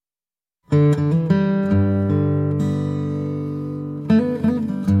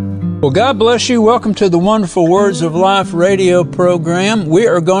Well, God bless you. Welcome to the Wonderful Words of Life radio program. We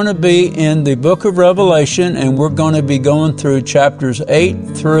are going to be in the book of Revelation, and we're going to be going through chapters 8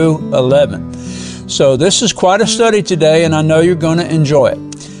 through 11. So this is quite a study today, and I know you're going to enjoy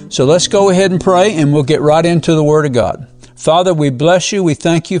it. So let's go ahead and pray, and we'll get right into the Word of God. Father, we bless you. We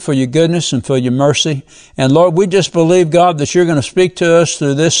thank you for your goodness and for your mercy. And Lord, we just believe, God, that you're going to speak to us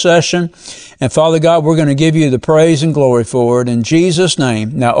through this session. And Father God, we're going to give you the praise and glory for it in Jesus'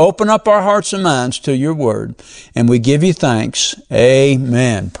 name. Now open up our hearts and minds to your word, and we give you thanks.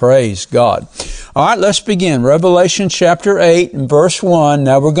 Amen. Praise God. All right, let's begin. Revelation chapter 8 and verse 1.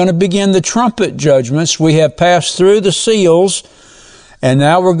 Now we're going to begin the trumpet judgments. We have passed through the seals, and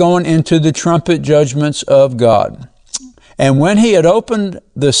now we're going into the trumpet judgments of God. And when he had opened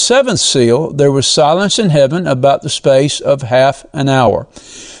the seventh seal, there was silence in heaven about the space of half an hour.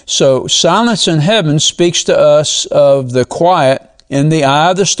 So silence in heaven speaks to us of the quiet in the eye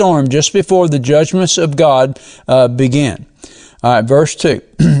of the storm just before the judgments of God begin. All right, verse 2.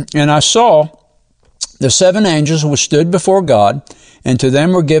 And I saw the seven angels which stood before God, and to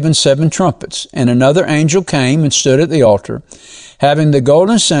them were given seven trumpets. And another angel came and stood at the altar, having the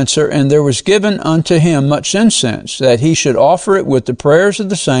golden censer, and there was given unto him much incense, that he should offer it with the prayers of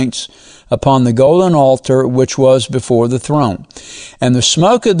the saints upon the golden altar which was before the throne. And the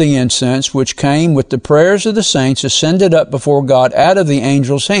smoke of the incense, which came with the prayers of the saints, ascended up before God out of the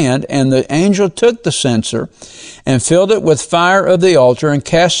angel's hand. And the angel took the censer and filled it with fire of the altar and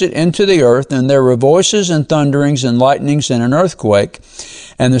cast it into the earth. And there were voices and thunderings and lightnings and an earthquake.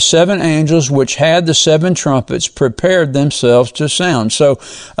 And the seven angels which had the seven trumpets prepared themselves to sound. So,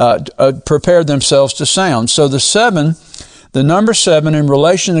 prepared themselves to sound. So the number seven in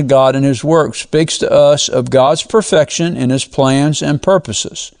relation to God and His work speaks to us of God's perfection in His plans and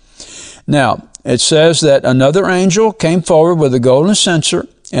purposes. Now, it says that another angel came forward with a golden censer,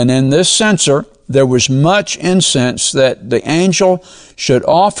 and in this censer there was much incense, that the angel should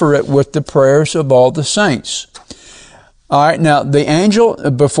offer it with the prayers of all the saints. All right, now the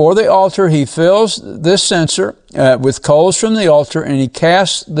angel before the altar, he fills this censer with coals from the altar, and he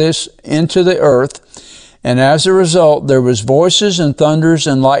casts this into the earth. And as a result, there was voices and thunders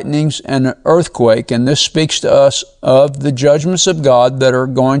and lightnings and an earthquake. And this speaks to us of the judgments of God that are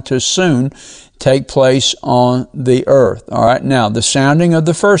going to soon take place on the earth. All right, now the sounding of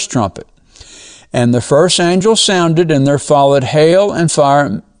the first trumpet. And the first angel sounded, and there followed hail and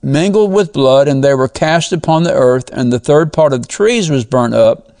fire mingled with blood, and they were cast upon the earth, and the third part of the trees was burnt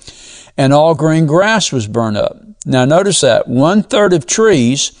up, and all green grass was burnt up. Now notice that 1/3 of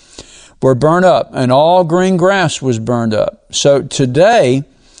trees were burnt up, and all green grass was burned up. So today,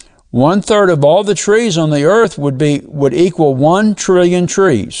 1/3 of all the trees on the earth would equal 1 trillion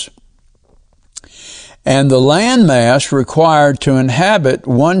trees. And the land mass required to inhabit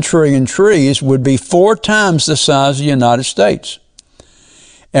 1 trillion trees would be 4 times the size of the United States.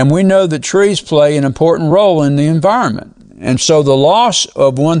 And we know that trees play an important role in the environment. And so the loss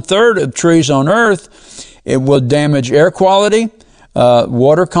of 1/3 of trees on earth, it will damage air quality.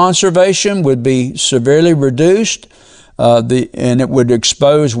 Water conservation would be severely reduced, and it would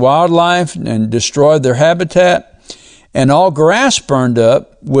expose wildlife and destroy their habitat. And all grass burned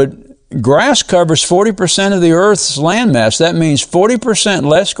up grass covers 40% of the earth's landmass. That means 40%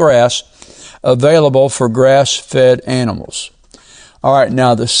 less grass available for grass-fed animals. All right,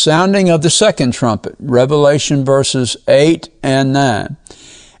 now the sounding of the second trumpet, Revelation verses 8 and 9.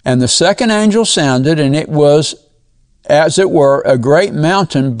 And the second angel sounded, and it was, as it were, a great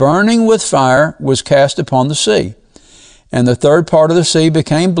mountain burning with fire was cast upon the sea. And the third part of the sea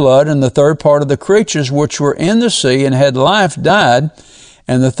became blood, and the third part of the creatures which were in the sea and had life died,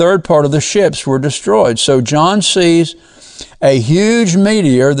 and the third part of the ships were destroyed. So John sees a huge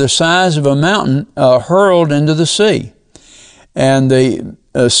meteor the size of a mountain hurled into the sea. And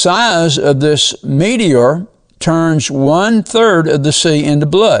the size of this meteor turns 1/3 of the sea into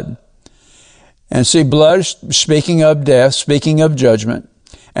blood. And see, blood, speaking of death, speaking of judgment.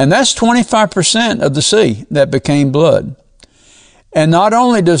 And that's 25% of the sea that became blood. And not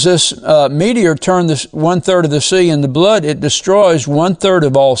only does this meteor turn this 1/3 of the sea into blood, it destroys 1/3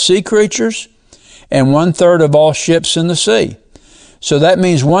 of all sea creatures and 1/3 of all ships in the sea. So that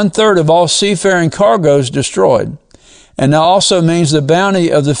means 1/3 of all seafaring cargo is destroyed. And that also means the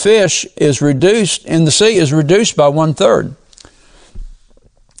bounty of the fish is reduced in the sea is reduced by 1/3.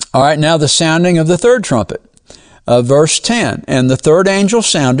 All right, now the sounding of the third trumpet. Verse 10, and the third angel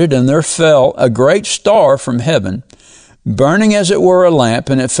sounded, and there fell a great star from heaven, burning as it were a lamp,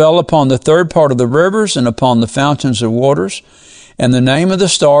 and it fell upon the third part of the rivers and upon the fountains of waters. And the name of the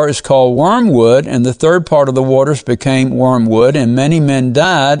star is called Wormwood, and the third part of the waters became wormwood, and many men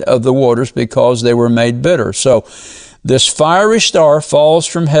died of the waters because they were made bitter. So this fiery star falls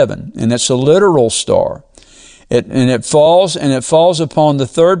from heaven, and it's a literal star. It falls upon the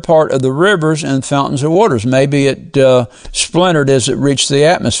third part of the rivers and fountains of waters. Maybe it splintered as it reached the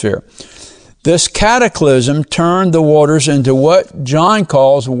atmosphere. This cataclysm turned the waters into what John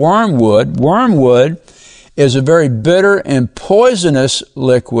calls wormwood. Wormwood is a very bitter and poisonous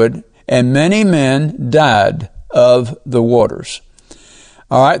liquid, and many men died of the waters.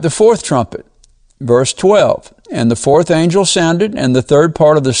 All right, the fourth trumpet, verse 12. And the fourth angel sounded, and the third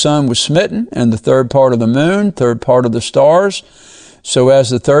part of the sun was smitten, and the third part of the moon, third part of the stars, so as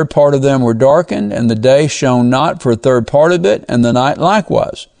the third part of them were darkened, and the day shone not for a third part of it, and the night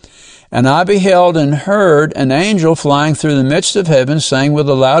likewise. And I beheld and heard an angel flying through the midst of heaven, saying with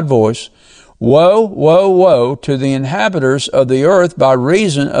a loud voice, Woe, woe, woe to the inhabitants of the earth by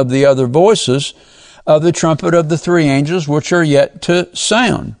reason of the other voices of the trumpet of the three angels which are yet to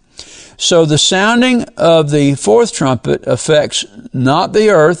sound. So the sounding of the fourth trumpet affects not the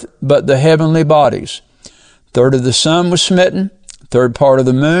earth, but the heavenly bodies. Third of the sun was smitten, third part of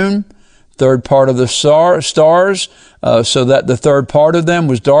the moon, third part of the stars, so that the third part of them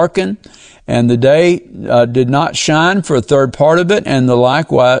was darkened, and the day did not shine for a third part of it, and the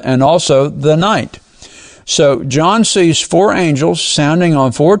likewise, and also the night. So John sees four angels sounding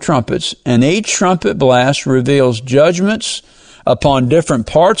on four trumpets, and each trumpet blast reveals judgments upon different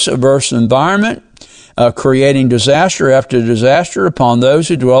parts of Earth's environment, creating disaster after disaster upon those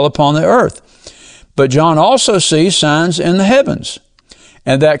who dwell upon the earth. But John also sees signs in the heavens,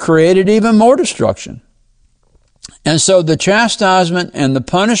 and that created even more destruction. And so the chastisement and the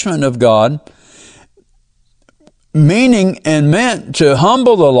punishment of God, meaning and meant to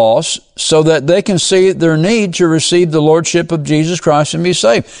humble the lost so that they can see their need to receive the Lordship of Jesus Christ and be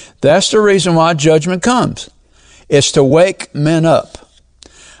saved. That's the reason why judgment comes. It's to wake men up.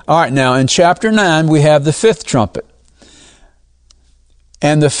 All right, now in chapter 9, we have the fifth trumpet.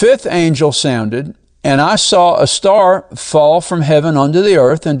 And the fifth angel sounded, and I saw a star fall from heaven unto the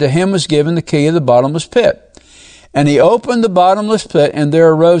earth, and to him was given the key of the bottomless pit. And he opened the bottomless pit, and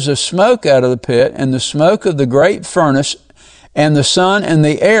there arose a smoke out of the pit, and the smoke of the great furnace, and the sun and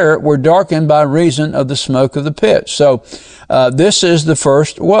the air were darkened by reason of the smoke of the pit. So this is the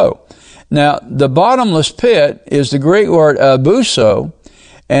first woe. Now, the bottomless pit is the Greek word abuso,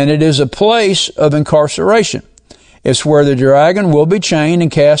 and it is a place of incarceration. It's where the dragon will be chained and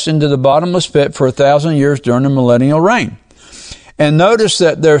cast into the bottomless pit for 1,000 years during the millennial reign. And notice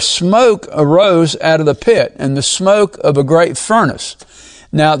that their smoke arose out of the pit, and the smoke of a great furnace.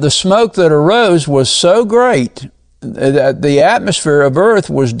 Now, the smoke that arose was so great that the atmosphere of earth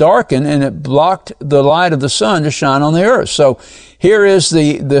was darkened, and it blocked the light of the sun to shine on the earth. So here is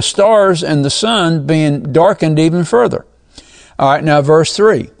the stars and the sun being darkened even further. All right, now verse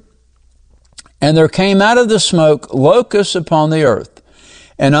 3. And there came out of the smoke locusts upon the earth,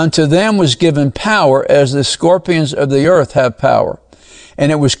 and unto them was given power as the scorpions of the earth have power.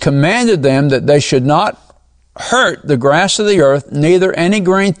 And it was commanded them that they should not hurt the grass of the earth, neither any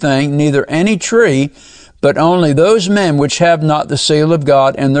green thing, neither any tree, but only those men which have not the seal of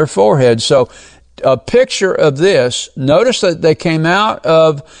God in their foreheads. So a picture of this, notice that they came out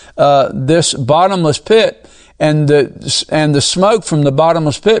of this bottomless pit, and the smoke from the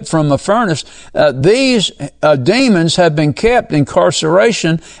bottomless pit from a furnace. These demons have been kept in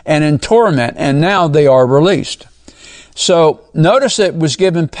incarceration and in torment, and now they are released. So notice it was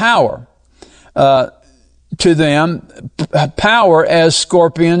given power to them, power as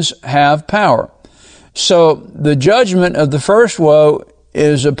scorpions have power. So the judgment of the first woe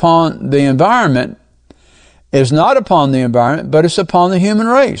is upon the environment, is not upon the environment, but it's upon the human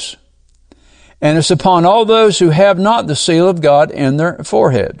race. And it's upon all those who have not the seal of God in their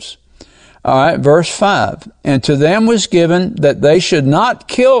foreheads. All right, verse 5. And to them was given that they should not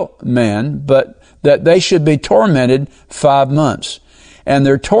kill men, but that they should be tormented 5 months. And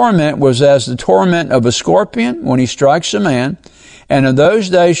their torment was as the torment of a scorpion when he strikes a man. And in those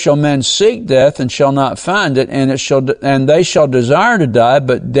days shall men seek death and shall not find it, and they shall desire to die,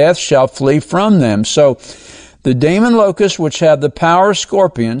 but death shall flee from them. So the demon locusts, which have the power of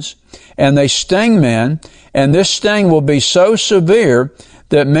scorpions, and they sting men, and this sting will be so severe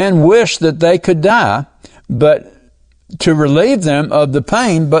that men wish that they could die, but to relieve them of the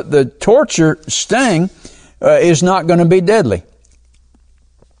pain, but the torture sting is not going to be deadly.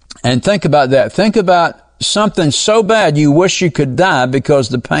 And think about that. Think about something so bad you wish you could die because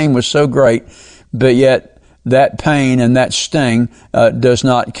the pain was so great, but yet that pain and that sting does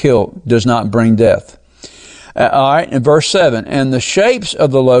not kill, does not bring death. All right, in verse 7, and the shapes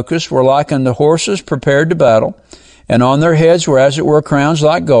of the locusts were like unto horses prepared to battle, and on their heads were as it were crowns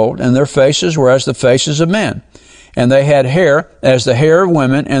like gold, and their faces were as the faces of men. And they had hair as the hair of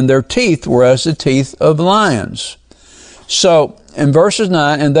women, and their teeth were as the teeth of lions. So, in verses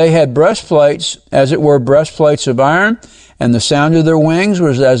 9, and they had breastplates, as it were breastplates of iron, and the sound of their wings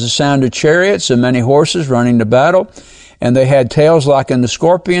was as the sound of chariots and many horses running to battle. And they had tails like unto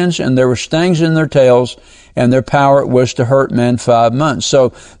scorpions, and there were stings in their tails, and their power was to hurt men 5 months.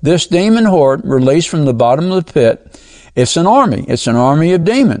 So this demon horde released from the bottom of the pit, it's an army. It's an army of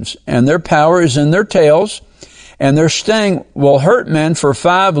demons, and their power is in their tails, and their sting will hurt men for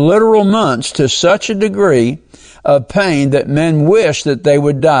 5 literal months to such a degree of pain that men wish that they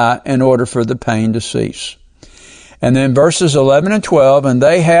would die in order for the pain to cease. And then verses 11 and 12, and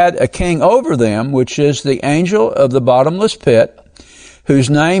they had a king over them, which is the angel of the bottomless pit, whose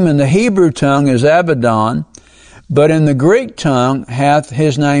name in the Hebrew tongue is Abaddon, but in the Greek tongue hath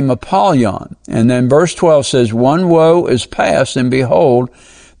his name Apollyon. And then verse 12 says, one woe is past, and behold,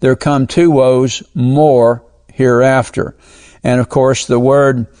 there come 2 woes more hereafter. And of course, the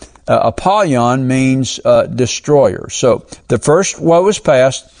word Apollyon means destroyer. So the first woe is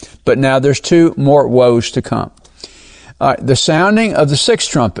past, but now there's 2 more woes to come. All right, the sounding of the 6th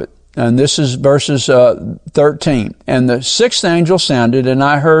trumpet, and this is verses 13. And the 6th angel sounded, and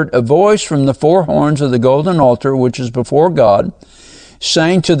I heard a voice from the 4 horns of the golden altar, which is before God,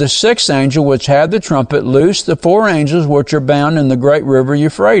 saying to the 6th angel which had the trumpet, loose the 4 angels which are bound in the great river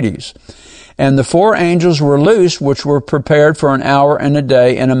Euphrates. And the 4 angels were loosed, which were prepared for an hour and a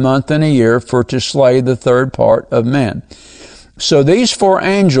day and a month and a year for to slay the 3rd part of men. So these 4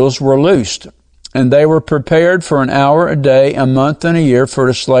 angels were loosed, and they were prepared for an hour a day, a month and a year for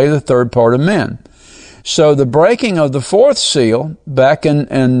to slay the 3rd part of men. So the breaking of the 4th seal, back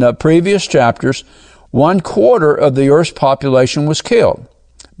in previous chapters, 1/4 of the earth's population was killed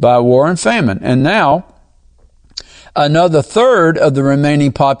by war and famine. And now, another 1/3 of the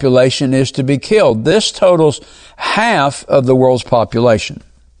remaining population is to be killed. This totals half of the world's population.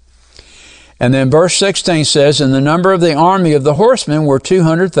 And then verse 16 says, and the number of the army of the horsemen were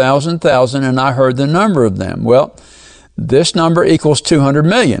 200,000, and I heard the number of them. Well, this number equals 200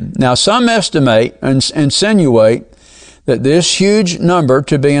 million. Now, some estimate and insinuate that this huge number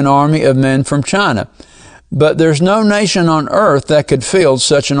to be an army of men from China. But there's no nation on earth that could field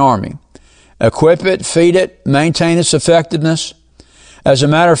such an army. Equip it, feed it, maintain its effectiveness. As a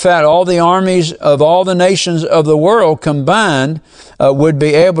matter of fact, all the armies of all the nations of the world combined would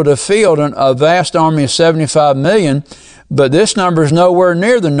be able to field a vast army of 75 million, but this number is nowhere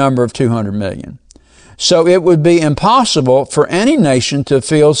near the number of 200 million. So it would be impossible for any nation to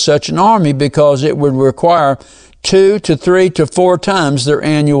field such an army because it would require 2 to 3 to 4 times their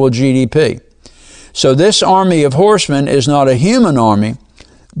annual GDP. So this army of horsemen is not a human army,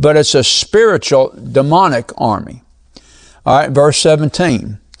 but it's a spiritual, demonic army. All right, verse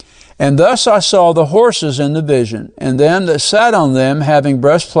 17. And thus I saw the horses in the vision, and them that sat on them having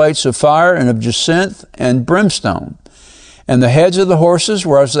breastplates of fire and of jacinth and brimstone. And the heads of the horses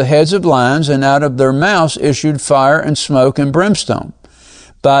were as the heads of lions, and out of their mouths issued fire and smoke and brimstone.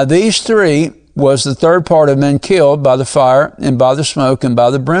 By these 3 was the 3rd part of men killed by the fire and by the smoke and by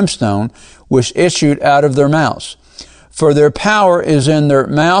the brimstone, which issued out of their mouths. For their power is in their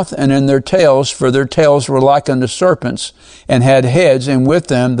mouth and in their tails, for their tails were like unto serpents, and had heads, and with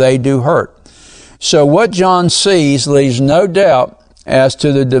them they do hurt. So what John sees leaves no doubt as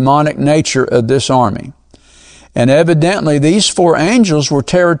to the demonic nature of this army. And evidently these 4 angels were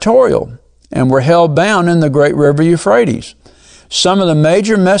territorial and were held bound in the great river Euphrates. Some of the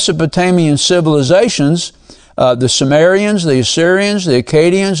major Mesopotamian civilizations, the Sumerians, the Assyrians, the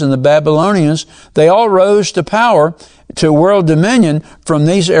Akkadians, and the Babylonians, they all rose to power, to world dominion from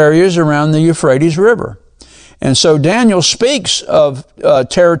these areas around the Euphrates River. And so Daniel speaks of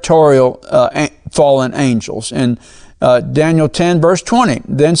territorial fallen angels. In Daniel 10, verse 20,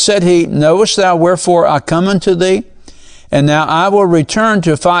 then said he, knowest thou wherefore I come unto thee? And now I will return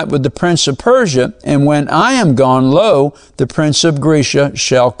to fight with the prince of Persia, and when I am gone, lo, the prince of Grecia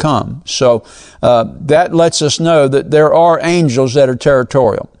shall come. So that lets us know that there are angels that are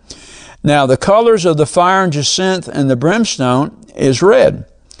territorial. Now, the colors of the fire and jacinth and the brimstone is red.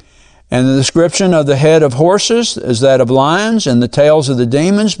 And the description of the head of horses is that of lions, and the tails of the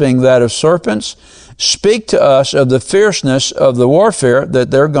demons being that of serpents, speak to us of the fierceness of the warfare that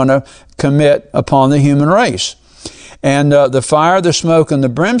they're going to commit upon the human race. And the fire, the smoke, and the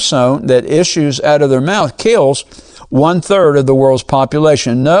brimstone that issues out of their mouth kills 1/3 of the world's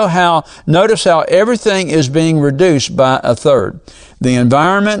population. Notice how everything is being reduced by 1/3. The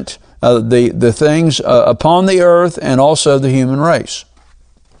environment, the things upon the earth and also the human race.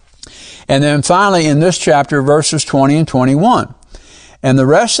 And then finally in this chapter, verses 20 and 21. And the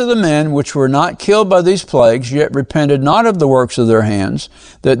rest of the men which were not killed by these plagues, yet repented not of the works of their hands,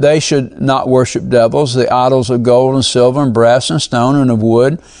 that they should not worship devils, the idols of gold and silver and brass and stone and of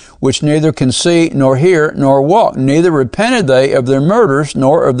wood, which neither can see nor hear nor walk. Neither repented they of their murders,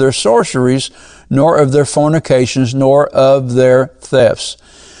 nor of their sorceries, nor of their fornications, nor of their thefts.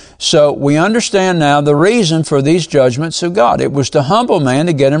 So we understand now the reason for these judgments of God. It was to humble man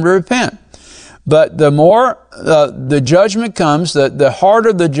to get him to repent. But the more the judgment comes, the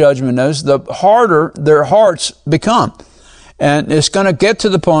harder the judgment is, the harder their hearts become. And it's going to get to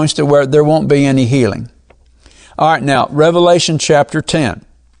the points to where there won't be any healing. All right, now, Revelation chapter 10.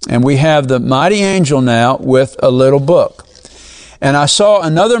 And we have the mighty angel now with a little book. And I saw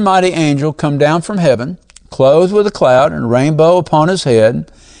another mighty angel come down from heaven, clothed with a cloud and a rainbow upon his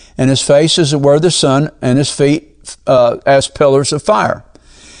head, and his face as it were the sun, and his feet as pillars of fire.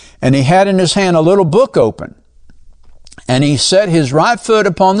 And he had in his hand a little book open. And he set his right foot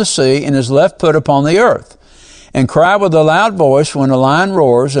upon the sea and his left foot upon the earth, and cried with a loud voice when a lion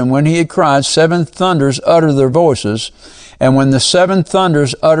roars. And when he had cried, 7 thunders uttered their voices. And when the 7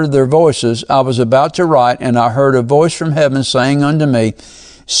 thunders uttered their voices, I was about to write, and I heard a voice from heaven saying unto me,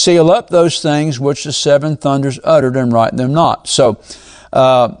 seal up those things which the 7 thunders uttered, and write them not. So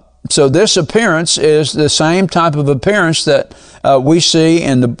this appearance is the same type of appearance that we see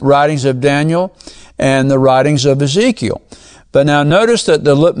in the writings of Daniel and the writings of Ezekiel. But now notice that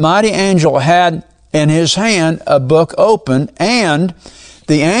the mighty angel had in his hand a book open, and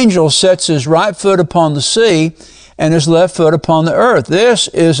the angel sets his right foot upon the sea and his left foot upon the earth. This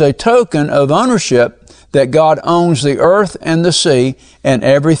is a token of ownership that God owns the earth and the sea and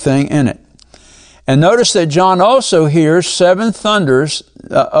everything in it. And notice that John also hears 7 thunders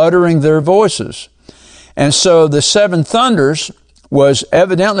uttering their voices. And so the 7 thunders was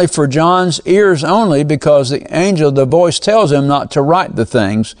evidently for John's ears only, because the angel, the voice tells him not to write the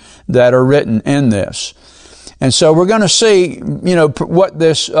things that are written in this. And so we're going to see, what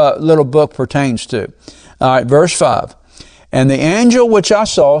this little book pertains to. All right, verse 5. And the angel which I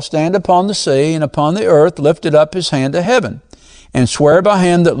saw stand upon the sea and upon the earth lifted up his hand to heaven, and swear by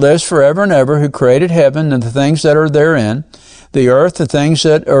him that lives forever and ever, who created heaven and the things that are therein, the earth, the things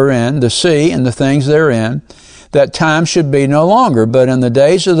that are in, the sea, and the things therein, that time should be no longer, but in the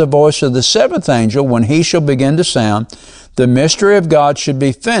days of the voice of the 7th angel, when he shall begin to sound, the mystery of God should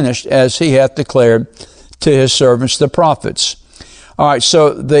be finished, as he hath declared to his servants the prophets. All right,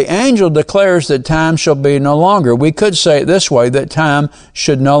 so the angel declares that time shall be no longer. We could say it this way, that time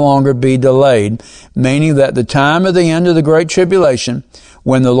should no longer be delayed, meaning that the time of the end of the Great Tribulation,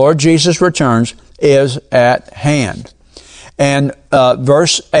 when the Lord Jesus returns, is at hand. And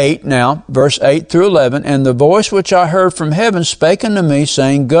verse 8 through 11, and the voice which I heard from heaven spake unto me,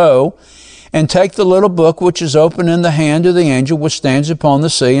 saying, Go, and take the little book which is open in the hand of the angel which stands upon the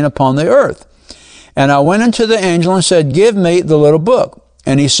sea and upon the earth. And I went unto the angel and said, Give me the little book.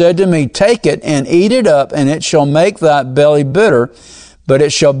 And he said to me, Take it and eat it up, and it shall make thy belly bitter, but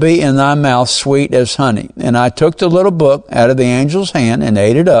it shall be in thy mouth sweet as honey. And I took the little book out of the angel's hand and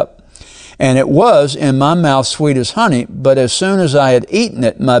ate it up. And it was in my mouth sweet as honey, but as soon as I had eaten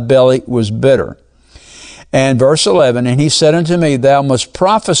it, my belly was bitter. And verse 11, and he said unto me, Thou must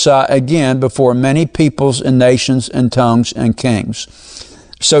prophesy again before many peoples and nations and tongues and kings.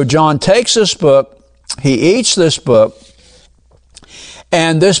 So John takes this book, he eats this book,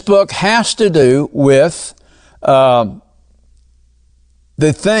 and this book has to do with the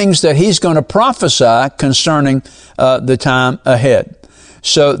things that he's going to prophesy concerning the time ahead.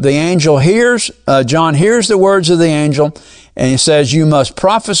 So the angel hears, John hears the words of the angel, and he says, you must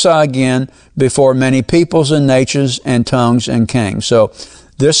prophesy again before many peoples and nations and tongues and kings. So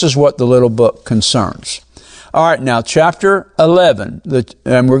this is what the little book concerns. All right, now chapter 11,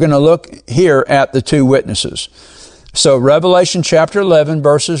 and we're going to look here at the 2 witnesses. So Revelation chapter 11,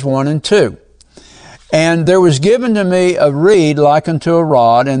 verses 1 and 2. And there was given to me a reed like unto a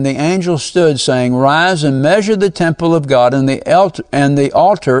rod, and the angel stood, saying, Rise and measure the temple of God and the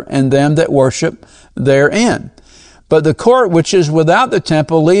altar and them that worship therein. But the court which is without the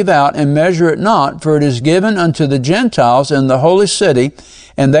temple leave out and measure it not, for it is given unto the Gentiles in the holy city,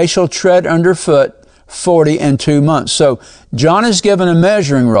 and they shall tread under foot 42 months. So John is given a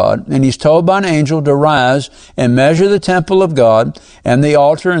measuring rod, and he's told by an angel to rise and measure the temple of God and the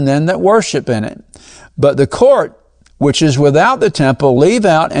altar and them that worship in it. But the court which is without the temple leave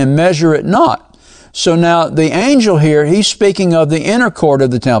out and measure it not. So now the angel here, he's speaking of the inner court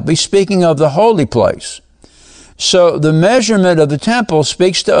of the temple. He's speaking of the holy place. So the measurement of the temple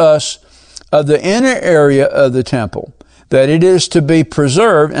speaks to us of the inner area of the temple, that it is to be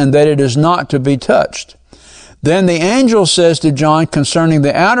preserved and that it is not to be touched. Then the angel says to John concerning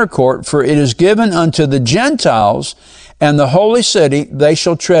the outer court, for it is given unto the Gentiles and the holy city, they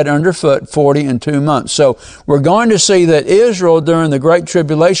shall tread underfoot 42 months. So we're going to see that Israel during the Great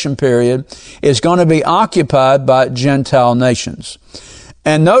Tribulation period is going to be occupied by Gentile nations.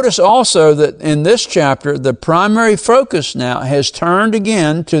 And notice also that in this chapter, the primary focus now has turned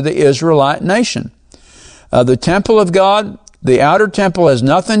again to the Israelite nation. The temple of God, the outer temple, has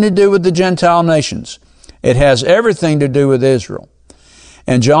nothing to do with the Gentile nations. It has everything to do with Israel.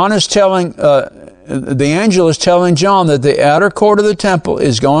 And John is telling, the angel is telling John that the outer court of the temple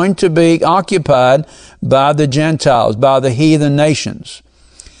is going to be occupied by the Gentiles, by the heathen nations.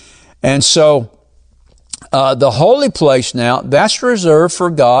 And so, the holy place now, that's reserved for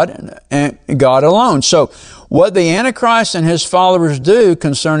God and God alone. So what the Antichrist and his followers do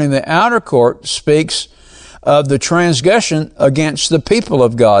concerning the outer court speaks of the transgression against the people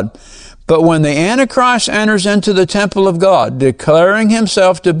of God. But when the Antichrist enters into the temple of God, declaring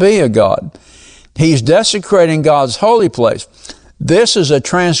himself to be a God, he's desecrating God's holy place. This is a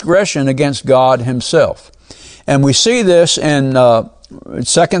transgression against God himself. And we see this in 2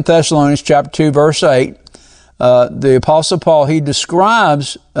 Thessalonians chapter 2, verse 8. The Apostle Paul, he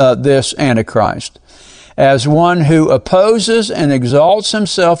describes this Antichrist as one who opposes and exalts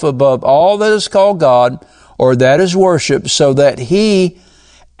himself above all that is called God or that is worshiped, so that he,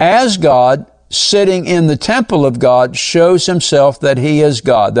 as God, sitting in the temple of God, shows himself that he is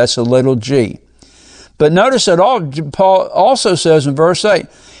God. That's a little g. But notice that Paul also says in verse 8,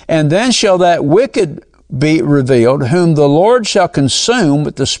 and then shall that wicked be revealed, whom the Lord shall consume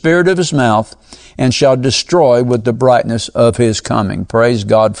with the spirit of his mouth, and shall destroy with the brightness of his coming. Praise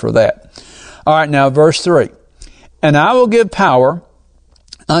God for that. All right, now verse 3. And I will give power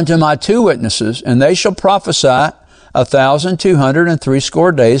unto my 2 witnesses, and they shall prophesy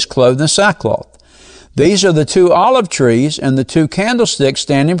 1,260 days, clothed in sackcloth. These are the 2 olive trees and the 2 candlesticks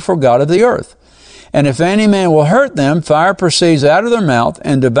standing before God of the earth. And if any man will hurt them, fire proceeds out of their mouth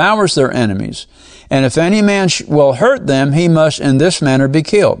and devours their enemies. And if any man will hurt them, he must in this manner be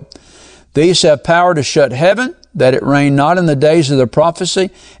killed. These have power to shut heaven, that it rain not in the days of their prophecy,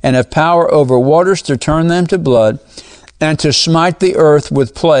 and have power over waters to turn them to blood, and to smite the earth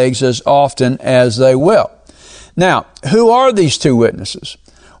with plagues as often as they will. Now, who are these 2 witnesses?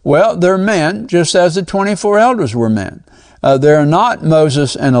 Well, they're men, just as the 24 elders were men. They're not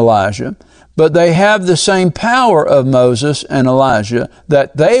Moses and Elijah, but they have the same power of Moses and Elijah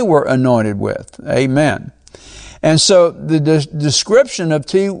that they were anointed with. Amen. And so the description of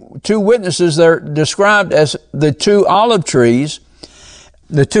two witnesses, they're described as the 2 olive trees,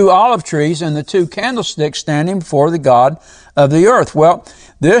 and the 2 candlesticks standing before the God of the earth. Well,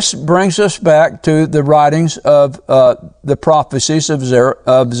 this brings us back to the writings of the prophecies of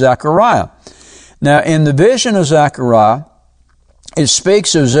Zechariah. Now, in the vision of Zechariah, it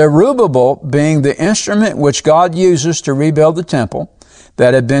speaks of Zerubbabel being the instrument which God uses to rebuild the temple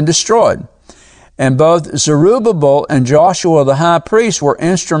that had been destroyed. And both Zerubbabel and Joshua the high priest were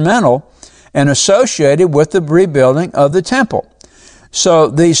instrumental and associated with the rebuilding of the temple. So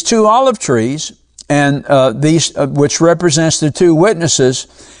these 2 olive trees and these, which represents the 2 witnesses,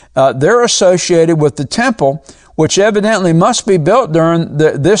 they're associated with the temple, which evidently must be built during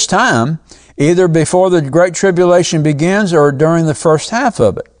this time, either before the Great Tribulation begins or during the first half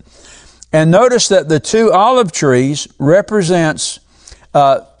of it. And notice that the 2 olive trees represents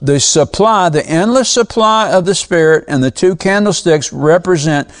the supply, the endless supply of the Spirit, and the 2 candlesticks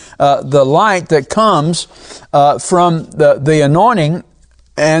represent the light that comes from the anointing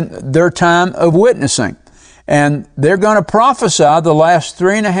and their time of witnessing. And they're going to prophesy the last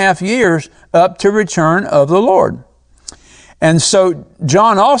 3.5 years up to return of the Lord. And so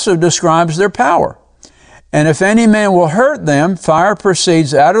John also describes their power. And if any man will hurt them, fire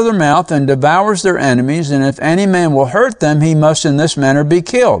proceeds out of their mouth and devours their enemies. And if any man will hurt them, he must in this manner be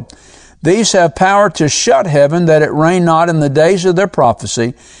killed. These have power to shut heaven, that it rain not in the days of their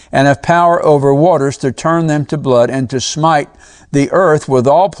prophecy, and have power over waters to turn them to blood, and to smite the earth with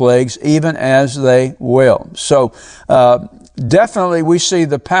all plagues, even as they will. So definitely we see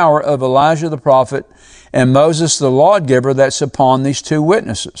the power of Elijah the prophet and Moses the lawgiver that's upon these 2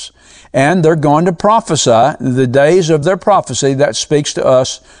 witnesses. And they're going to prophesy the days of their prophecy. That speaks to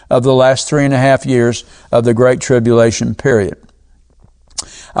us of the last 3.5 years of the Great Tribulation period.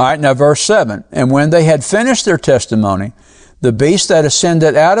 All right, now verse 7. And when they had finished their testimony, The beast that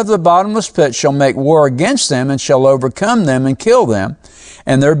ascended out of the bottomless pit shall make war against them, and shall overcome them and kill them.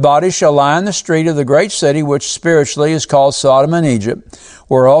 And their bodies shall lie in the street of the great city, which spiritually is called Sodom and Egypt,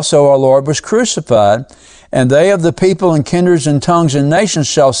 where also our Lord was crucified. And they of the people and kindreds and tongues and nations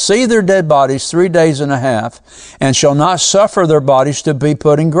shall see their dead bodies 3 days and a half, and shall not suffer their bodies to be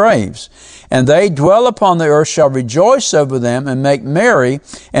put in graves. And they dwell upon the earth shall rejoice over them and make merry,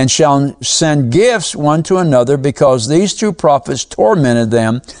 and shall send gifts one to another, because these two prophets tormented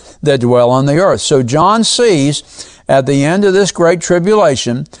them that dwell on the earth. So John sees at the end of this great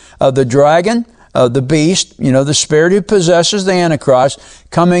tribulation the dragon, the beast, the spirit who possesses the Antichrist,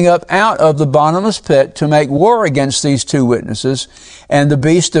 coming up out of the bottomless pit to make war against these two witnesses, and the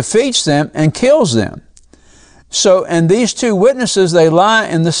beast defeats them and kills them. So, and these two witnesses, they lie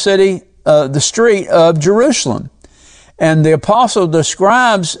in the city, the street of Jerusalem. And the apostle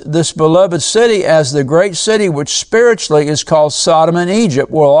describes this beloved city as the great city which spiritually is called Sodom and Egypt,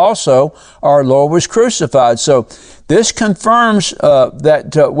 where also our Lord was crucified. So this confirms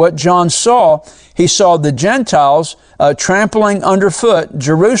that what John saw. He saw the Gentiles trampling underfoot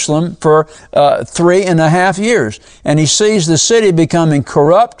Jerusalem for 3.5 years. And he sees the city becoming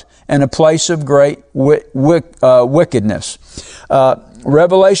corrupt and a place of great wickedness.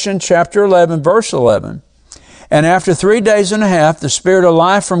 Revelation chapter 11, verse 11. And after 3 days and a half, the Spirit of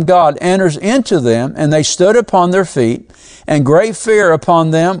life from God enters into them, and they stood upon their feet, and great fear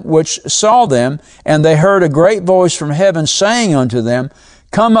upon them which saw them. And they heard a great voice from heaven saying unto them,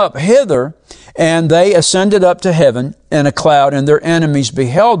 Come up hither. And they ascended up to heaven in a cloud, and their enemies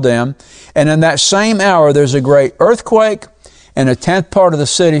beheld them. And in that same hour there's a great earthquake, and 1/10 part of the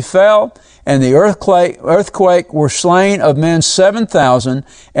city fell. And the earthquake were slain of men 7,000,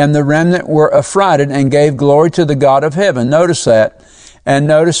 and the remnant were affrighted and gave glory to the God of heaven. Notice that. And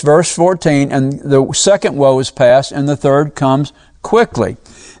notice verse 14, and the second woe is past, and the third comes quickly.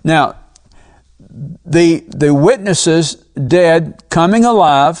 Now, the witnesses dead coming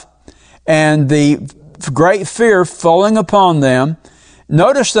alive, and the great fear falling upon them.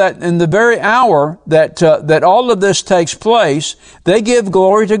 Notice that in the very hour that all of this takes place, they give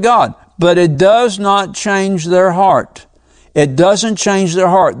glory to God. But it does not change their heart. It doesn't change their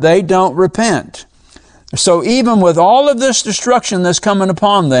heart. They don't repent. So even with all of this destruction that's coming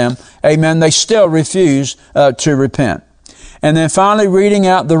upon them, amen, they still refuse to repent. And then finally reading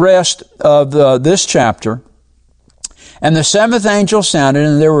out the rest of this chapter. And the seventh angel sounded,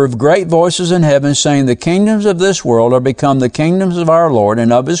 and there were great voices in heaven saying, The kingdoms of this world are become the kingdoms of our Lord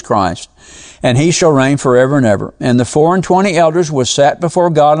and of His Christ, and He shall reign forever and ever. And the 24 elders which sat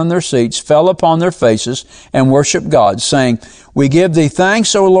before God on their seats fell upon their faces and worshiped God, saying, We give Thee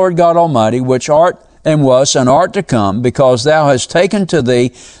thanks, O Lord God Almighty, which art and was and art to come, because Thou hast taken to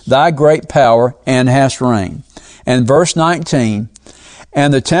Thee Thy great power and hast reigned. And verse 19,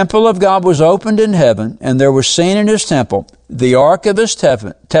 And the temple of God was opened in heaven, and there was seen in His temple the ark of His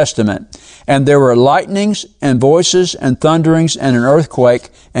testament, and there were lightnings and voices and thunderings and an earthquake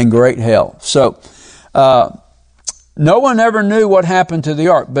and great hail. So, no one ever knew what happened to the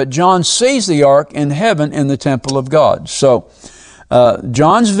ark, but John sees the ark in heaven in the temple of God. So,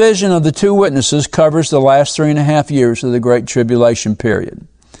 John's vision of the two witnesses covers the last 3.5 years of the Great Tribulation period.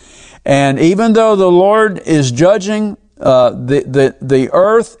 And even though the Lord is judging the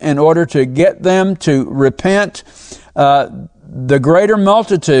earth in order to get them to repent, the greater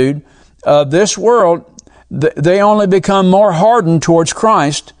multitude of this world, they only become more hardened towards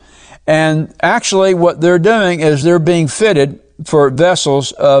Christ. And actually what they're doing is they're being fitted for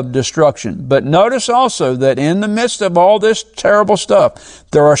vessels of destruction. But notice also that in the midst of all this terrible stuff,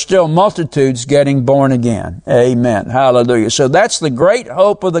 there are still multitudes getting born again. Amen. Hallelujah. So that's the great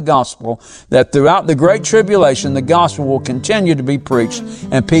hope of the gospel, that throughout the great tribulation, the gospel will continue to be preached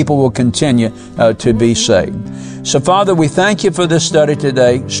and people will continue to be saved. So, Father, we thank You for this study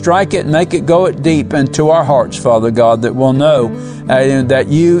today. Strike it, make it go deep into our hearts, Father God, that we'll know that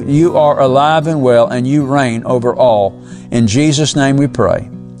you are alive and well and You reign over all. In Jesus' name we pray.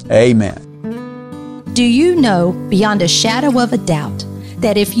 Amen. Do you know beyond a shadow of a doubt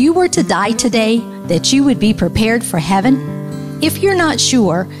that if you were to die today, that you would be prepared for heaven? If you're not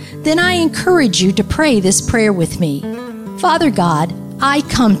sure, then I encourage you to pray this prayer with me. Father God, I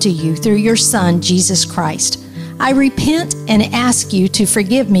come to You through Your Son, Jesus Christ. I repent and ask You to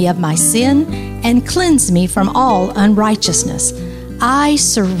forgive me of my sin and cleanse me from all unrighteousness. I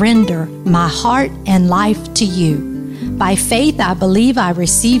surrender my heart and life to You. By faith, I believe I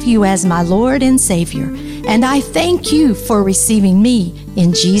receive You as my Lord and Savior, and I thank You for receiving me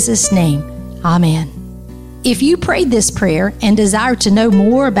in Jesus' name. Amen. If you prayed this prayer and desire to know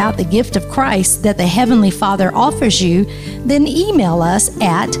more about the gift of Christ that the Heavenly Father offers you, then email us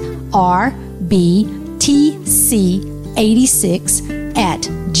at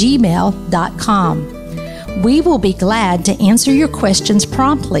rbtc86@gmail.com. We will be glad to answer your questions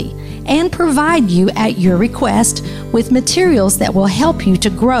promptly and provide you at your request with materials that will help you to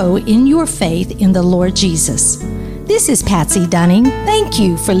grow in your faith in the Lord Jesus. This is Patsy Dunning. Thank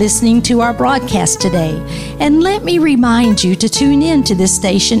you for listening to our broadcast today. And let me remind you to tune in to this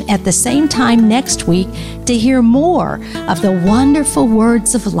station at the same time next week to hear more of the wonderful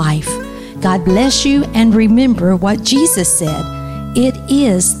words of life. God bless you, and remember what Jesus said: it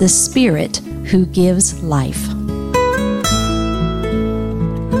is the Spirit who gives life.